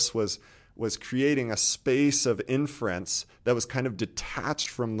Scotus was creating a space of inference that was kind of detached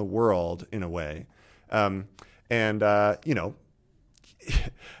from the world in a way, I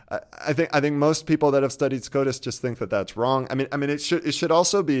think most people that have studied Scotus just think that that's wrong. I mean, it should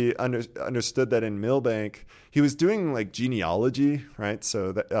also be understood that in Milbank he was doing like genealogy, right?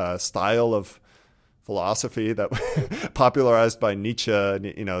 So the style of philosophy that popularized by Nietzsche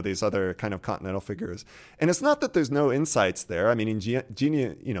and these other kind of continental figures. And it's not that there's no insights there. I mean,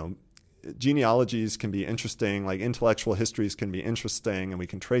 genealogies can be interesting, like intellectual histories can be interesting, and we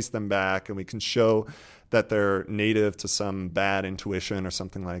can trace them back and we can show that they're native to some bad intuition or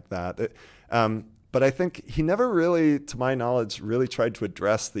something like that. But I think he never really, to my knowledge, really tried to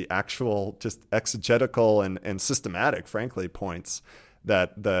address the actual just exegetical and systematic, frankly, points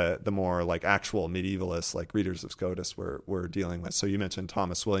that the more like actual medievalists, like readers of Scotus, were dealing with. So you mentioned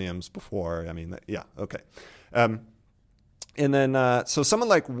Thomas Williams before. I mean, yeah, okay. And then, so someone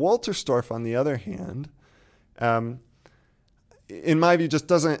like Wolterstorff, on the other hand, in my view, just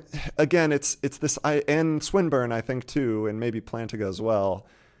doesn't. Again, it's this, and Swinburne, I think too, and maybe Plantinga as well.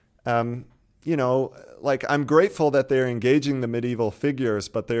 Like, I'm grateful that they're engaging the medieval figures,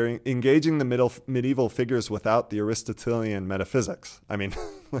 but they're engaging the medieval figures without the Aristotelian metaphysics. I mean,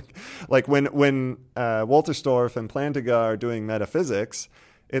 like when Wolterstorff and Plantinga are doing metaphysics,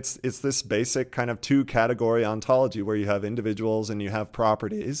 it's this basic kind of two-category ontology where you have individuals and you have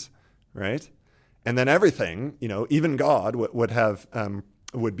properties, right? And then everything, even God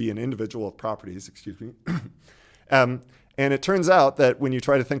would be an individual of properties, excuse me. And it turns out that when you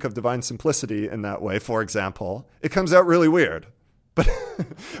try to think of divine simplicity in that way, for example, it comes out really weird.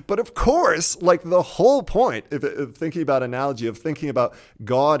 But of course, like the whole point of thinking about analogy, of thinking about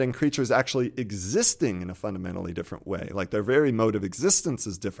God and creatures actually existing in a fundamentally different way, like their very mode of existence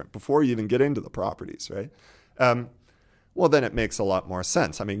is different before you even get into the properties, right? Well, then it makes a lot more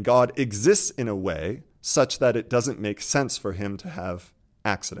sense. I mean, God exists in a way such that it doesn't make sense for him to have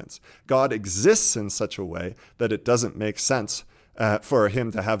accidents. God exists in such a way that it doesn't make sense for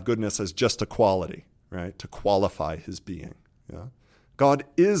him to have goodness as just a quality, right? To qualify his being. Yeah? God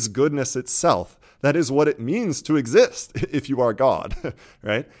is goodness itself. That is what it means to exist if you are God,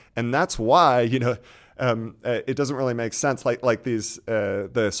 right? And that's why, it doesn't really make sense. Like these,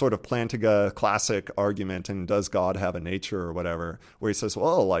 the sort of Plantinga classic argument in Does God Have a Nature or whatever, where he says,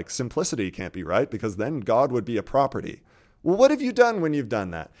 well, like simplicity can't be right because then God would be a property. Well, what have you done when you've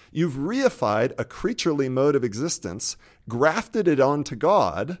done that? You've reified a creaturely mode of existence, grafted it onto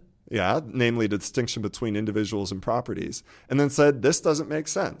God, namely the distinction between individuals and properties, and then said, this doesn't make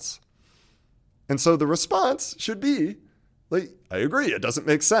sense. And so the response should be, like, I agree, it doesn't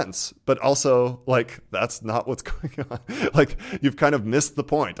make sense, but also, like, that's not what's going on. Like, you've kind of missed the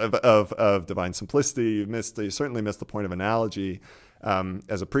point of divine simplicity. You certainly missed the point of analogy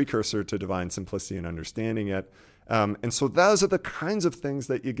as a precursor to divine simplicity and understanding it. And so those are the kinds of things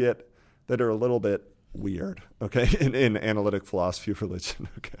that you get that are a little bit weird, okay, in analytic philosophy of religion,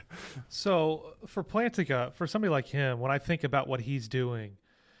 okay. So for Plantinga, for somebody like him, when I think about what he's doing,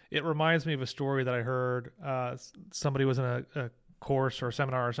 it reminds me of a story that I heard. Somebody was in a course or a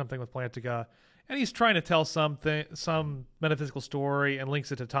seminar or something with Plantinga, and he's trying to tell some metaphysical story and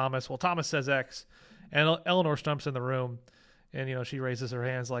links it to Thomas. Well, Thomas says X, and Eleanor stumps in the room, and she raises her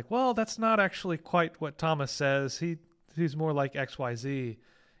hands like, well, that's not actually quite what Thomas says. He's more like X, Y, Z.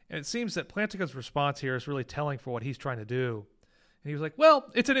 And it seems that Plantinga's response here is really telling for what he's trying to do. And he was like, well,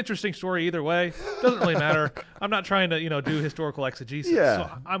 it's an interesting story either way. Doesn't really matter. I'm not trying to, do historical exegesis. Yeah.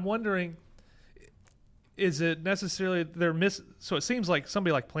 So I'm wondering, is it necessarily so it seems like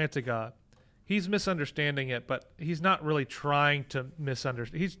somebody like Plantinga, he's misunderstanding it, but he's not really trying to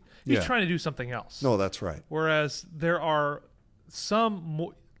misunderstand. He's trying to do something else. No, that's right. Whereas there are some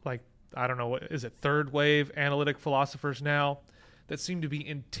more, like, I don't know, what is it, third wave analytic philosophers now that seem to be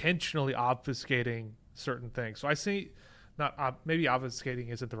intentionally obfuscating certain things. So I see, maybe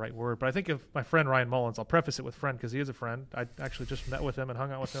obfuscating isn't the right word, but I think of my friend Ryan Mullins. I'll preface it with friend because he is a friend. I actually just met with him and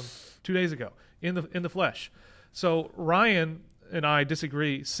hung out with him 2 days ago in the flesh. So Ryan and I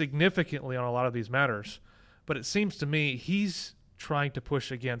disagree significantly on a lot of these matters, but it seems to me he's trying to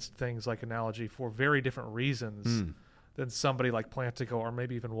push against things like analogy for very different reasons than somebody like Plantinga or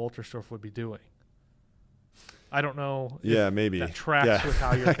maybe even Wolterstorff would be doing. I don't know. Yeah, maybe that tracks with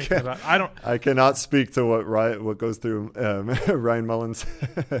how you're thinking about. I cannot speak to what goes through Ryan Mullins'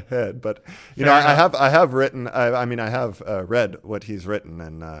 head, but I have written. I have read what he's written,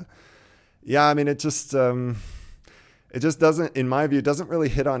 and it just doesn't, in my view, doesn't really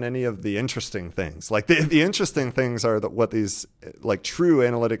hit on any of the interesting things. Like the interesting things are what these like true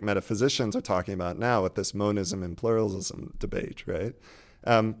analytic metaphysicians are talking about now with this monism and pluralism debate, right?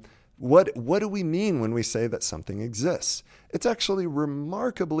 What do we mean when we say that something exists? It's actually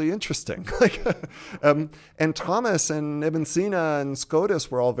remarkably interesting. And Thomas and Ibn Sina and Scotus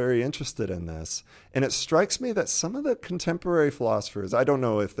were all very interested in this. And it strikes me that some of the contemporary philosophers, I don't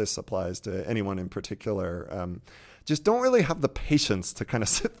know if this applies to anyone in particular, just don't really have the patience to kind of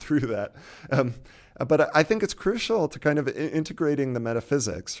sit through that. But I think it's crucial to kind of integrating the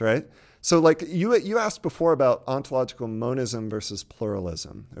metaphysics, right? So like you asked before about ontological monism versus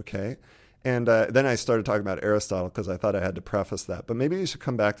pluralism, okay? And then I started talking about Aristotle because I thought I had to preface that. But maybe you should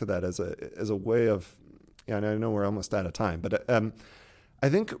come back to that as a way of, and I know we're almost out of time, but I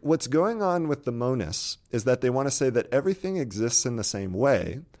think what's going on with the monists is that they want to say that everything exists in the same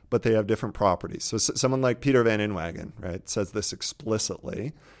way, but they have different properties. So someone like Peter van Inwagen, right, says this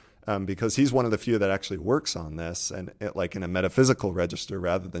explicitly. Because he's one of the few that actually works on this and like in a metaphysical register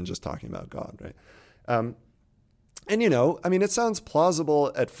rather than just talking about God, right? It sounds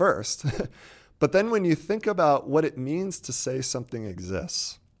plausible at first, but then when you think about what it means to say something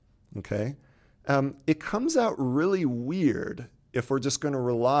exists, okay, it comes out really weird if we're just going to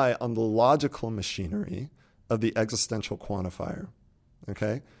rely on the logical machinery of the existential quantifier,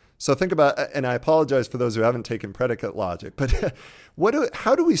 okay? So think about, and I apologize for those who haven't taken predicate logic, but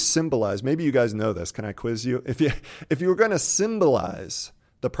how do we symbolize? Maybe you guys know this. Can I quiz you? If you were going to symbolize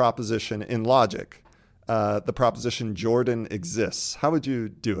the proposition in logic, the proposition Jordan exists, how would you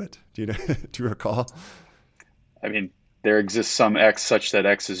do it? Do you recall? I mean, there exists some X such that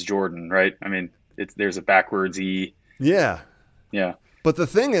X is Jordan, right? I mean, there's a backwards E. Yeah. Yeah. But the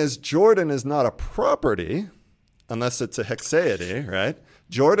thing is, Jordan is not a property unless it's a hexaity, right?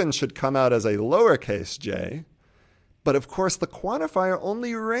 Jordan should come out as a lowercase j. But of course, the quantifier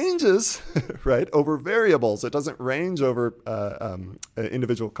only ranges, right, over variables. It doesn't range over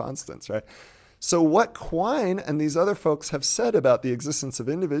individual constants, right? So what Quine and these other folks have said about the existence of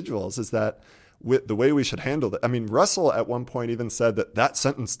individuals is that the way we should handle it. I mean, Russell at one point even said that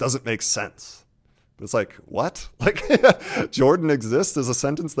sentence doesn't make sense. It's like, what? Like, Jordan exists as a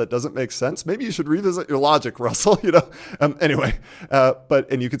sentence that doesn't make sense? Maybe you should revisit your logic, Russell, Anyway,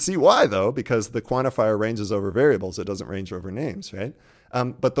 and you can see why, though, because the quantifier ranges over variables. It doesn't range over names, right?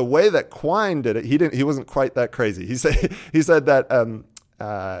 But the way that Quine did it, he wasn't quite that crazy. He said that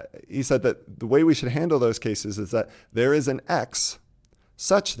the way we should handle those cases is that there is an X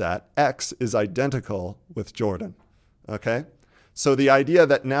such that X is identical with Jordan, okay? So the idea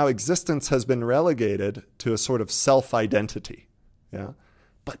that now existence has been relegated to a sort of self-identity, yeah?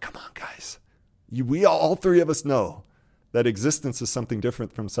 But come on, guys. All three of us know that existence is something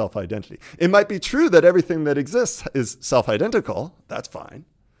different from self-identity. It might be true that everything that exists is self-identical. That's fine.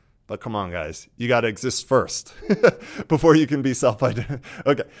 But come on, guys. You got to exist first before you can be self-identical.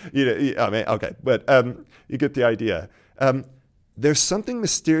 Okay. Okay. But you get the idea. There's something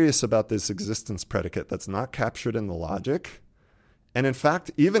mysterious about this existence predicate that's not captured in the logic. And in fact,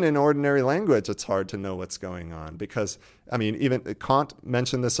 even in ordinary language, it's hard to know what's going on because, even Kant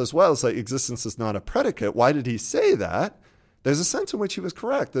mentioned this as well. It's like existence is not a predicate. Why did he say that? There's a sense in which he was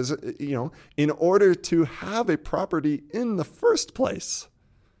correct. In order to have a property in the first place,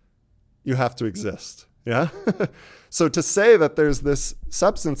 you have to exist. Yeah. So to say that there's this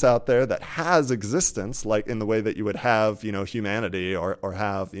substance out there that has existence, like in the way that you would have, humanity or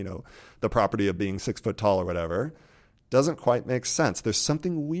have, the property of being 6 foot tall or whatever, doesn't quite make sense. There's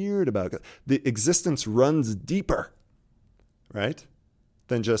something weird about it. The existence runs deeper, right,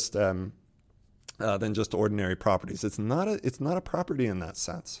 than just ordinary properties. It's not a property in that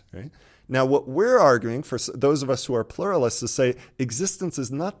sense, right? Now, what we're arguing for those of us who are pluralists is say existence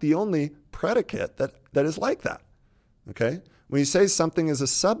is not the only predicate that is like that. Okay, when you say something is a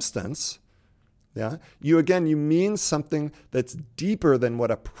substance, yeah, you mean something that's deeper than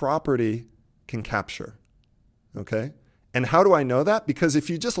what a property can capture. Okay. And how do I know that? Because if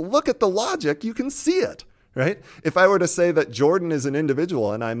you just look at the logic, you can see it, right? If I were to say that Jordan is an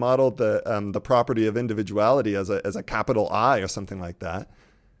individual and I modeled the property of individuality as a capital I or something like that,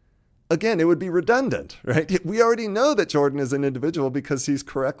 again, it would be redundant, right? We already know that Jordan is an individual because he's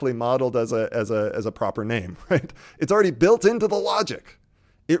correctly modeled as a proper name, right? It's already built into the logic.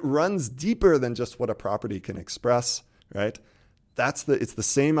 It runs deeper than just what a property can express, right? It's the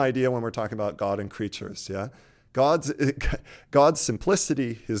same idea when we're talking about God and creatures, yeah? God's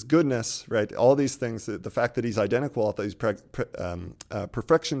simplicity, his goodness, right? All these things, the fact that he's identical, all these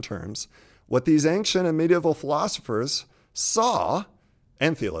perfection terms, what these ancient and medieval philosophers saw,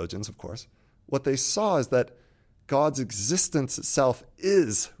 and theologians, of course, what they saw is that God's existence itself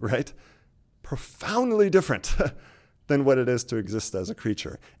is, right, profoundly different than what it is to exist as a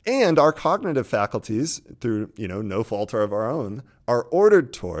creature. And our cognitive faculties, through, no fault of our own, are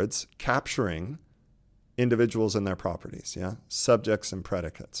ordered towards capturing individuals and their properties, yeah, subjects and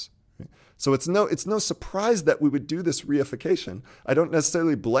predicates. Right? So it's no surprise that we would do this reification. I don't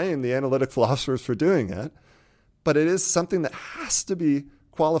necessarily blame the analytic philosophers for doing it, but it is something that has to be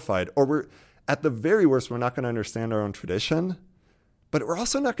qualified, or we're, at the very worst, we're not going to understand our own tradition, but we're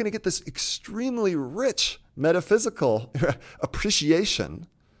also not going to get this extremely rich metaphysical appreciation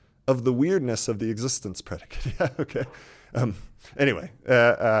of the weirdness of the existence predicate. Yeah, okay. Anyway,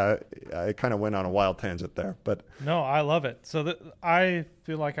 I kind of went on a wild tangent there, but no, I love it. So I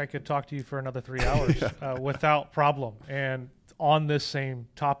feel like I could talk to you for another 3 hours without problem, and on this same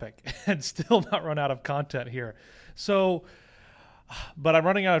topic, and still not run out of content here. So, but I'm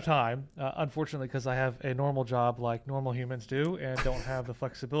running out of time, unfortunately, because I have a normal job like normal humans do, and don't have the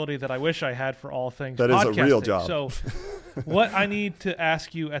flexibility that I wish I had for all things that podcasting. Is a real job. So, what I need to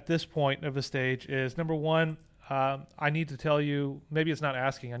ask you at this point of the stage is, number one, I need to tell you, maybe it's not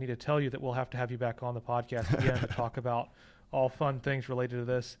asking, I need to tell you that we'll have to have you back on the podcast again to talk about all fun things related to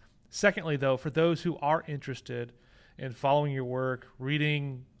this. Secondly, though, for those who are interested in following your work,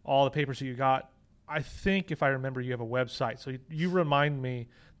 reading all the papers that you got, I think if I remember, you have a website. So you remind me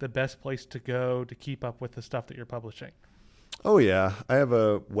the best place to go to keep up with the stuff that you're publishing. Oh, yeah. I have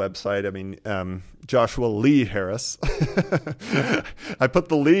a website. I mean, Joshua Lee Harris. I put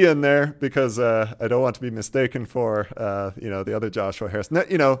the Lee in there because I don't want to be mistaken for, the other Joshua Harris.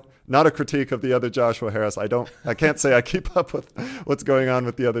 Not a critique of the other Joshua Harris. I can't say I keep up with what's going on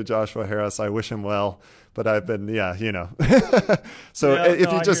with the other Joshua Harris. I wish him well, but I've been, So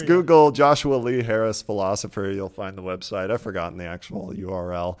if you just Google Joshua Lee Harris philosopher, you'll find the website. I've forgotten the actual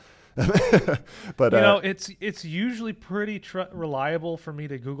URL. But it's usually pretty reliable for me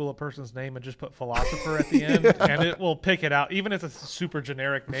to Google a person's name and just put philosopher at the end, and it will pick it out, even if it's a super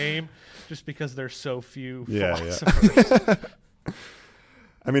generic name, just because there's so few philosophers. Yeah.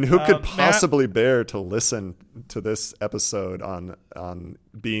 I mean, who could possibly bear to listen to this episode on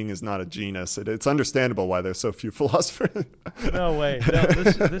being is not a genus? It's understandable why there's so few philosophers. No way. No,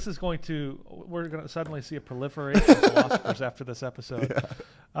 this is we're going to suddenly see a proliferation of philosophers after this episode.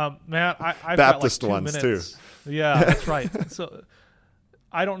 Yeah. Matt, I've Baptist got like 2 ones minutes. too. Yeah, that's right. So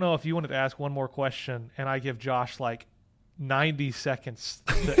I don't know if you wanted to ask one more question, and I give Josh like 90 seconds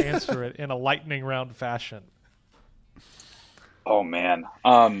to answer it in a lightning round fashion. Oh man.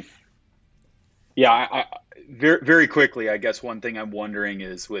 Very, very quickly, I guess one thing I'm wondering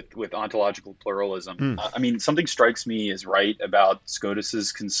is with ontological pluralism. I mean, something strikes me as right about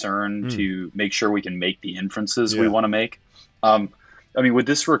Scotus's concern to make sure we can make the inferences we want to make. I mean, would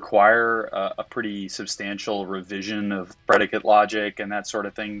this require a pretty substantial revision of predicate logic and that sort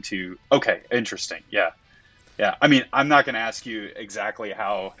of thing okay, interesting. Yeah. I mean, I'm not going to ask you exactly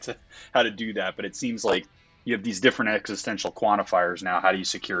how to do that, but it seems like you have these different existential quantifiers now. How do you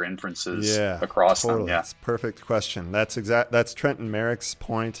secure inferences across them? Yeah, that's a perfect question. That's Trenton Merrick's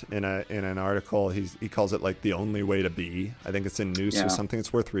point in an article. He calls it like the only way to be. I think it's in Noose or something.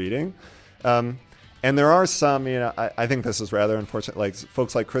 It's worth reading. And there are some, I think this is rather unfortunate. Like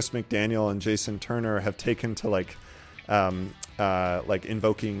folks like Chris McDaniel and Jason Turner have taken to like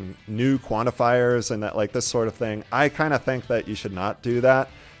invoking new quantifiers and that like this sort of thing. I kind of think that you should not do that.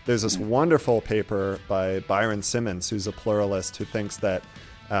 There's this wonderful paper by Byron Simmons, who's a pluralist, who thinks that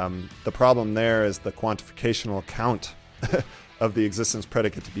the problem there is the quantificational count of the existence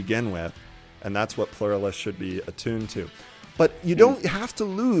predicate to begin with, and that's what pluralists should be attuned to. But you don't have to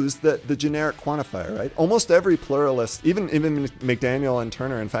lose the generic quantifier, right? Almost every pluralist, even McDaniel and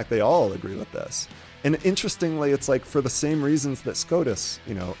Turner, in fact, they all agree with this. And interestingly, it's like for the same reasons that Scotus,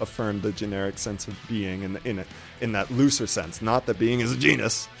 affirmed the generic sense of being in that looser sense. Not that being is a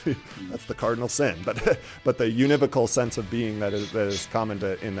genus, that's the cardinal sin, but the univocal sense of being that is common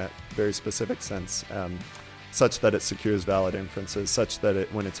in that very specific sense, such that it secures valid inferences, such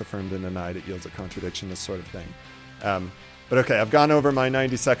that when it's affirmed and denied, it yields a contradiction, this sort of thing. But okay, I've gone over my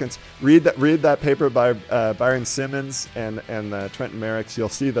 90 seconds. Read that paper by Byron Simmons and Trenton Merrick's. You'll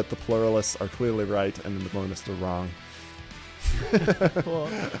see that the pluralists are clearly right and the monists are wrong. Well,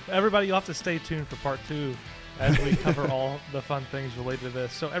 everybody, you'll have to stay tuned for part 2 as we cover all the fun things related to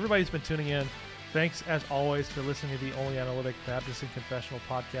this. So everybody's been tuning in. Thanks, as always, for listening to the only analytic Baptist and confessional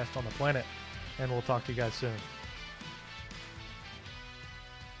podcast on the planet. And we'll talk to you guys soon.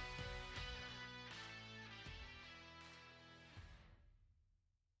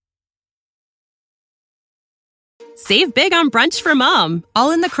 Save big on brunch for mom,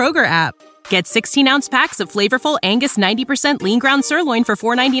 all in the Kroger app. Get 16-ounce packs of flavorful Angus 90% lean ground sirloin for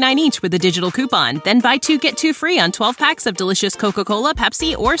 $4.99 each with a digital coupon. Then buy 2, get 2 free on 12 packs of delicious Coca-Cola,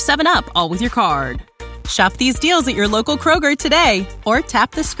 Pepsi, or 7-Up, all with your card. Shop these deals at your local Kroger today, or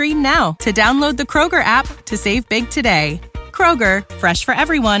tap the screen now to download the Kroger app to save big today. Kroger, fresh for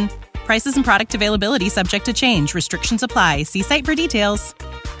everyone. Prices and product availability subject to change. Restrictions apply. See site for details.